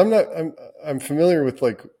 because I'm familiar with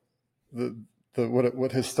like the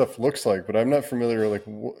what his stuff looks like, but I'm not familiar like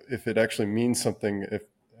if it actually means something, if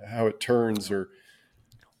how it turns, or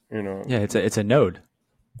Yeah, it's a node.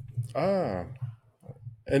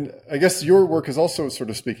 And I guess your work is also sort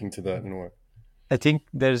of speaking to that in a way. I think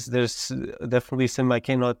there's definitely some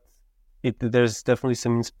there's definitely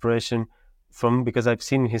some inspiration from, because I've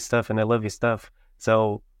seen his stuff and I love his stuff.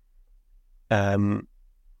 So the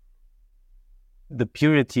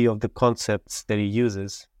purity of the concepts that he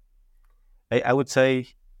uses, I would say,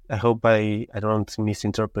 I hope I don't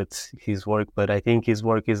misinterpret his work, but I think his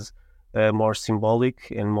work is more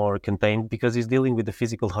symbolic and more contained because he's dealing with the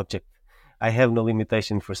physical object. I have no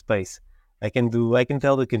limitation for space. I can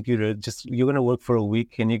tell the computer, just, you're going to work for a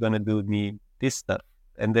week and you're going to do me this stuff.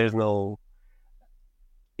 And there's no,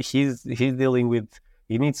 he's dealing with,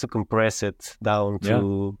 he needs to compress it down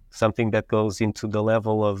to something that goes into the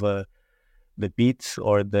level of the beat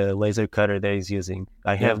or the laser cutter that he's using.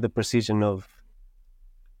 I have the precision of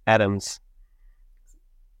atoms,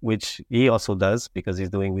 which he also does because he's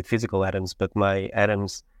doing with physical atoms, but my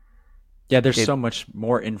atoms... Yeah, there's so much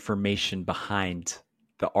more information behind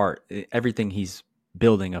the art, everything he's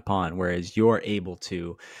building upon, whereas you're able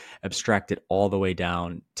to abstract it all the way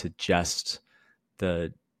down to just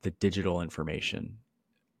the digital information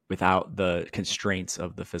without the constraints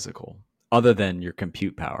of the physical, other than your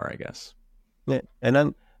compute power, I guess. Yeah, and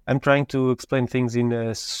I'm trying to explain things in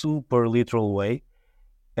a super literal way.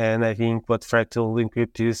 And I think what Fractal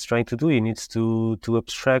Encrypt is trying to do, he needs to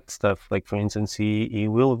abstract stuff. Like, for instance, he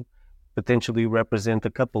will potentially represent a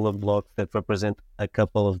couple of blocks that represent a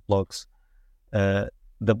couple of blocks. The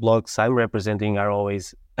blocks I'm representing are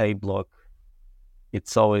always a block.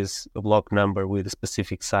 It's always a block number with a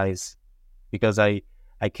specific size, because I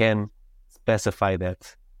can specify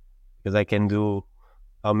that, because I can do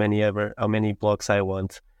how many blocks I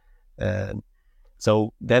want.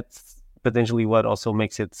 So that's potentially what also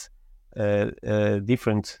makes it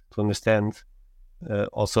different to understand.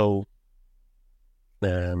 Also,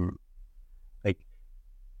 like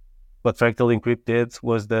what Fractal Encrypt did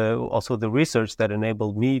was also the research that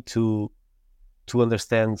enabled me to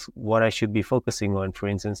understand what I should be focusing on. For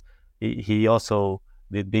instance, he also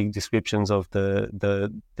did big descriptions of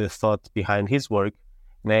the thought behind his work,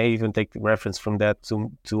 and I even take reference from that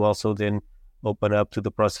to also then open up to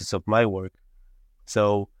the process of my work,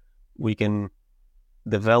 so we can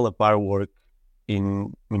develop our work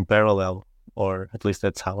in parallel, or at least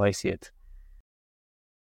that's how I see it.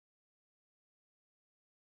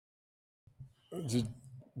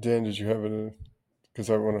 Dan, did you have it? Because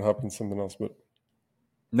I want to hop in something else, but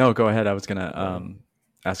No, go ahead. I was gonna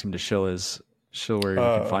ask him to shill where you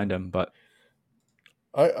can find him, but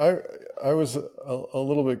I was a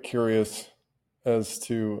little bit curious as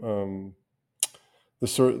to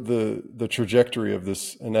the trajectory of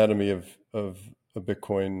this anatomy of a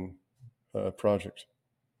Bitcoin project,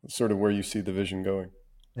 sort of where you see the vision going.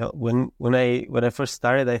 When I first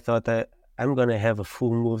started, I thought that I'm gonna have a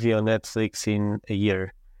full movie on Netflix in a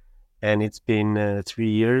year, and it's been 3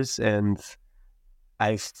 years, and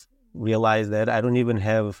I've realized that I don't even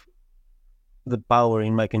have the power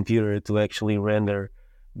in my computer to actually render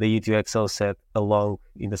the UTXO set along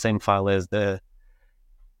in the same file as the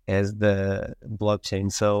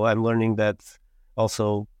blockchain. So I'm learning that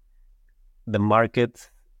also the market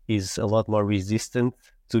is a lot more resistant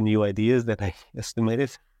to new ideas than I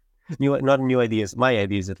estimated. Not new ideas, my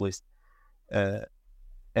ideas at least. And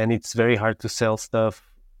it's very hard to sell stuff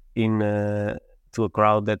in to a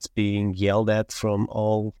crowd that's being yelled at from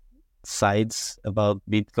all sides about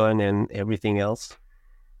Bitcoin and everything else.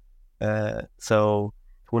 So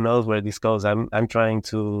who knows where this goes? I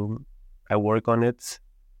work on it,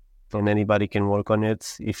 and anybody can work on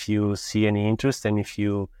it if you see any interest, and if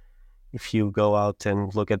you go out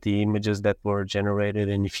and look at the images that were generated,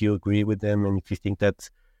 and if you agree with them, and if you think that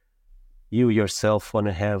you yourself want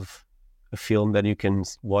to have a film that you can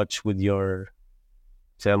watch with your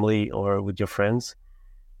family or with your friends,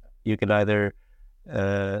 you can either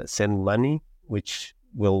send money, which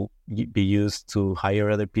will be used to hire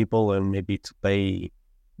other people and maybe to pay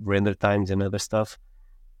render times and other stuff,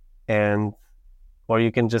 or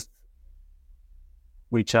you can just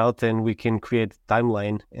reach out and we can create a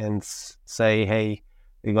timeline and say, hey,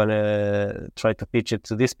 we're gonna try to pitch it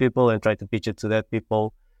to these people and try to pitch it to that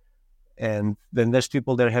people. And then there's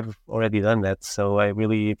people that have already done that. So I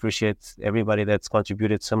really appreciate everybody that's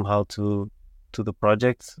contributed somehow to the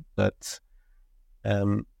project. But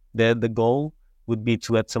the goal would be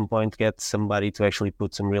to at some point get somebody to actually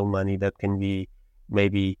put some real money that can be,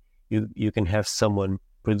 maybe you can have someone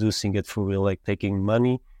producing it for real, like taking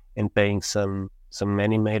money and paying some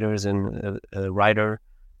animators and a writer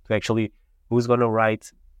to actually, who's going to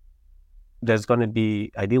write. There's going to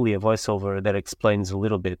be ideally a voiceover that explains a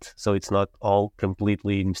little bit, so it's not all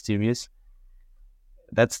completely mysterious.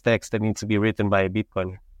 That's text that needs to be written by a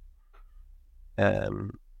Bitcoiner.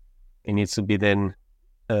 It needs to be then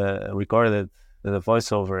recorded, the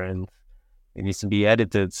voiceover, and it needs to be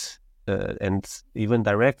edited and even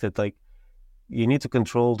directed. Like, you need to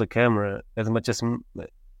control the camera as much in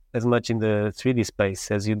the 3D space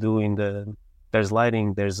as you do in the. There's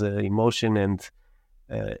lighting, there's emotion and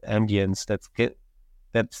ambience that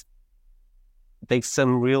takes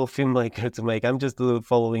some real filmmaker to make. I'm just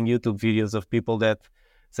following YouTube videos of people that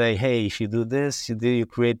say, hey, if you do this, you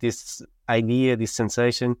create this idea, this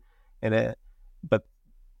sensation, and but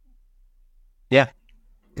yeah.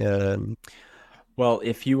 Well,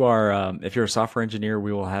 if you're a software engineer,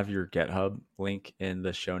 we will have your GitHub link in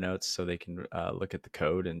the show notes so they can look at the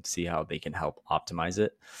code and see how they can help optimize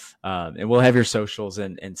it. And we'll have your socials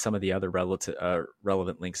and some of the other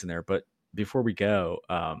relevant links in there. But before we go,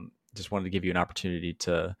 just wanted to give you an opportunity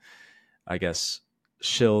to, I guess,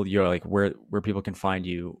 shill your, like, where people can find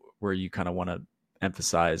you, where you kind of want to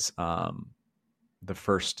emphasize the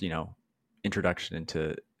first, introduction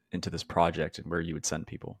into this project, and where you would send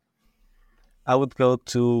people. I would go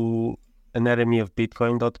to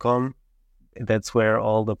anatomyofbitcoin.com. That's where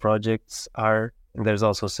all the projects are, and there's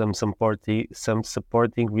also some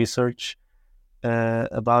supporting research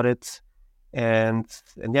about it. And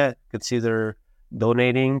yeah, consider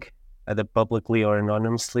donating either publicly or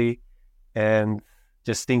anonymously. And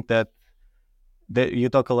just think that you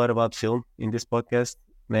talk a lot about film in this podcast,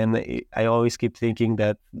 and I always keep thinking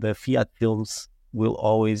that the fiat films will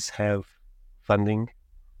always have funding,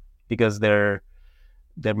 because their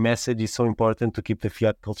message is so important to keep the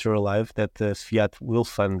fiat culture alive, that the fiat will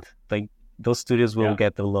fund. Like, those studios will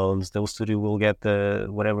get the loans, those studios will get the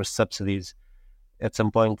whatever subsidies, at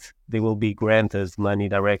some point they will be granted money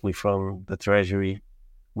directly from the treasury.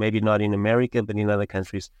 Maybe not in America, but in other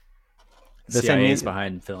countries. CIA is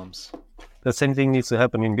behind films. The same thing needs to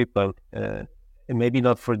happen in Bitcoin. Maybe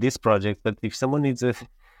not for this project, but if someone needs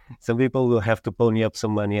some people will have to pony up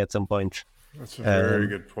some money at some point. That's a very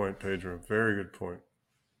good point, Pedro. Very good point.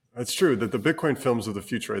 It's true that the Bitcoin films of the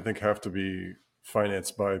future, I think, have to be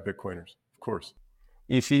financed by Bitcoiners, of course.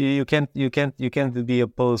 If you can't be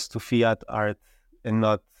opposed to fiat art and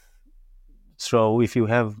not throw. If you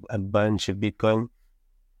have a bunch of Bitcoin,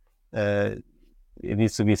 it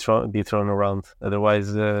needs to be thrown around.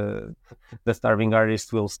 Otherwise, the starving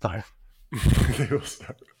artist will starve. They will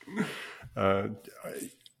starve.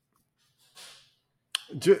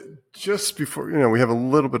 Just before, we have a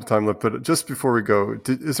little bit of time left, but just before we go,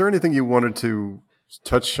 is there anything you wanted to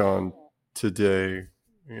touch on today,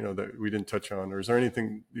 that we didn't touch on, or is there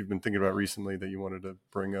anything you've been thinking about recently that you wanted to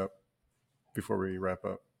bring up before we wrap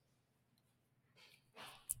up?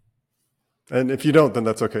 And if you don't, then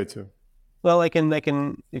that's okay too. Well, I can,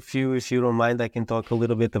 if you don't mind, I can talk a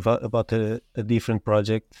little bit about a different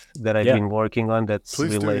project that I've been working on that's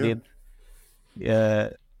Please related.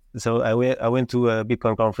 So I went to a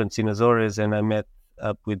Bitcoin conference in Azores, and I met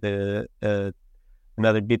up with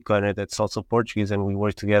another Bitcoiner that's also Portuguese, and we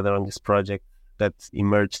worked together on this project that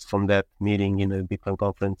emerged from that meeting in a Bitcoin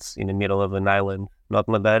conference in the middle of an island, not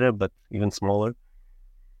Madeira, but even smaller.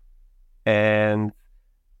 And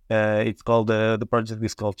it's called the project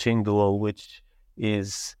is called Chain Duel, which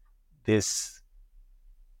is this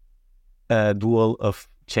duel of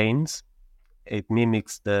chains. It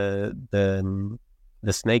mimics the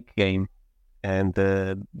snake game, and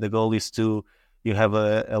the goal is you have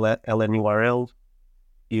a LNURL,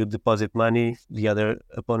 you deposit money, the other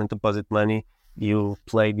opponent deposit money, you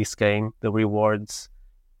play this game. The rewards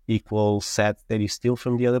equal sets that you steal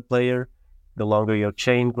from the other player. The longer your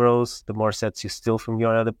chain grows, the more sets you steal from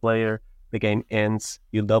your other player. The game ends,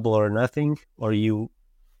 you double or nothing, or you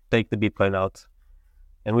take the Bitcoin out.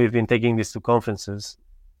 And we've been taking this to conferences,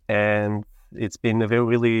 and it's been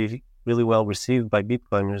really, really well received by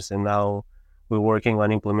Bitcoiners. And now we're working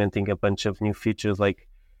on implementing a bunch of new features, like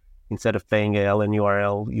instead of paying a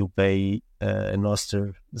LNURL, you pay a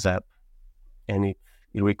Nostr Zap, and it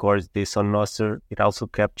records this on Nostr. It also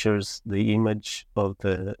captures the image of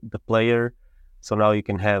the player. So now you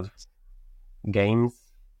can have games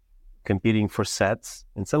competing for sets.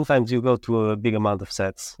 And sometimes you go to a big amount of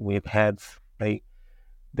sets. There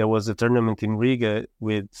was a tournament in Riga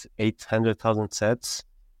with 800,000 sets.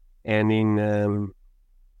 And in,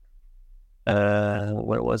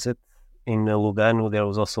 where was it? In Lugano, there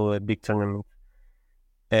was also a big tournament.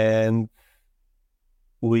 And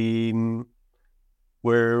we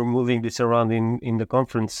were moving this around in the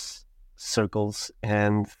conference circles,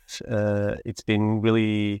 and it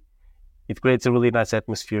creates a really nice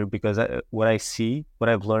atmosphere, because what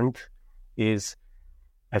I've learned is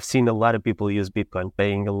I've seen a lot of people use Bitcoin,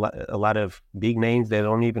 paying a lot of big names that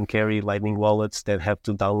don't even carry Lightning wallets, that have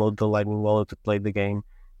to download the Lightning wallet to play the game,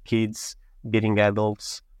 kids beating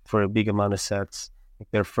adults for a big amount of sets.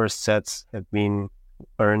 Their first sets have been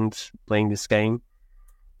earned playing this game.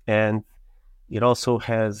 And it also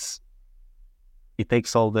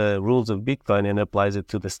takes all the rules of Bitcoin and applies it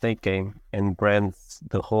to the snake game, and brands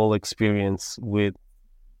the whole experience with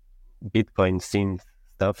Bitcoin scene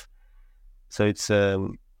stuff. So it's a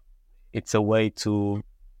way to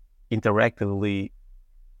interactively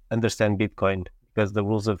understand Bitcoin, because the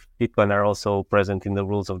rules of Bitcoin are also present in the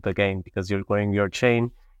rules of the game, because you're growing your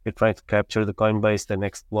chain, you're trying to capture the Coinbase, the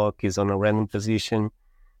next block is on a random position,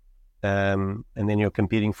 and then you're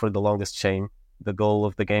competing for the longest chain. The goal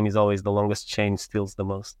of the game is always the longest chain steals the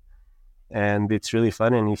most. And it's really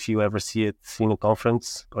fun. And if you ever see it in a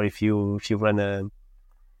conference, or if you run a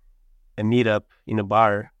meetup in a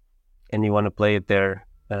bar and you want to play it there,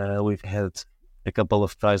 we've had a couple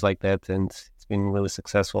of tries like that, and it's been really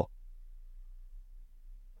successful.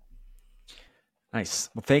 Nice.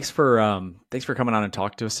 Well, thanks for coming on and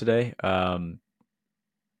talk to us today.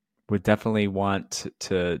 We definitely want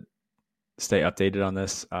to stay updated on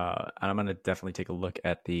this. And I'm going to definitely take a look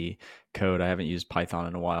at the code. I haven't used Python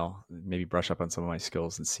in a while. Maybe brush up on some of my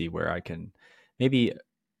skills and see where I can maybe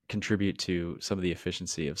contribute to some of the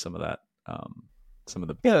efficiency of some of that. Some of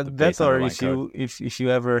the that's or if you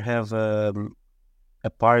ever have a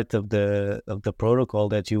part of the protocol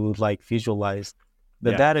that you would like visualized,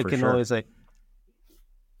 the data can always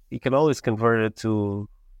you can always convert it to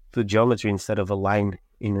geometry instead of a line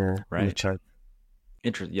in a chart.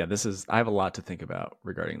 Interesting. Yeah, I have a lot to think about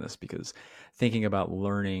regarding this, because thinking about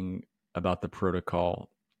learning about the protocol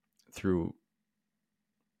through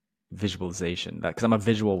visualization, that because I'm a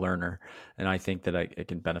visual learner, and I think that it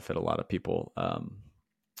can benefit a lot of people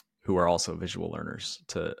who are also visual learners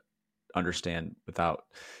to understand without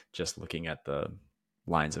just looking at the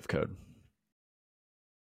lines of code.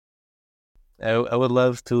 I would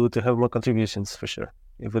love to have more contributions for sure.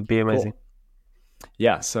 It would be amazing. Cool.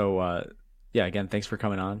 Yeah. So again, thanks for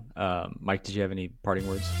coming on. Mike, did you have any parting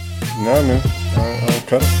words? No, I'll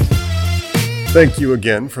cut it. Thank you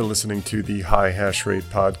again for listening to the High Hash Rate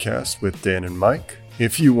podcast with Dan and Mike.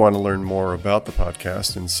 If you want to learn more about the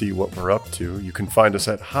podcast and see what we're up to, you can find us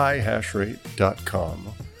at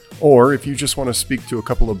highhashrate.com. Or if you just want to speak to a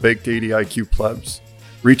couple of baked 80 IQ plebs,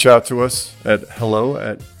 reach out to us at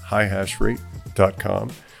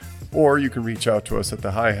hello@highhashrate.com. Or you can reach out to us at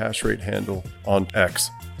the High Hash Rate handle on X.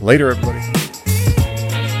 Later, everybody.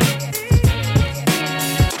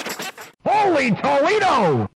 Holy Toledo!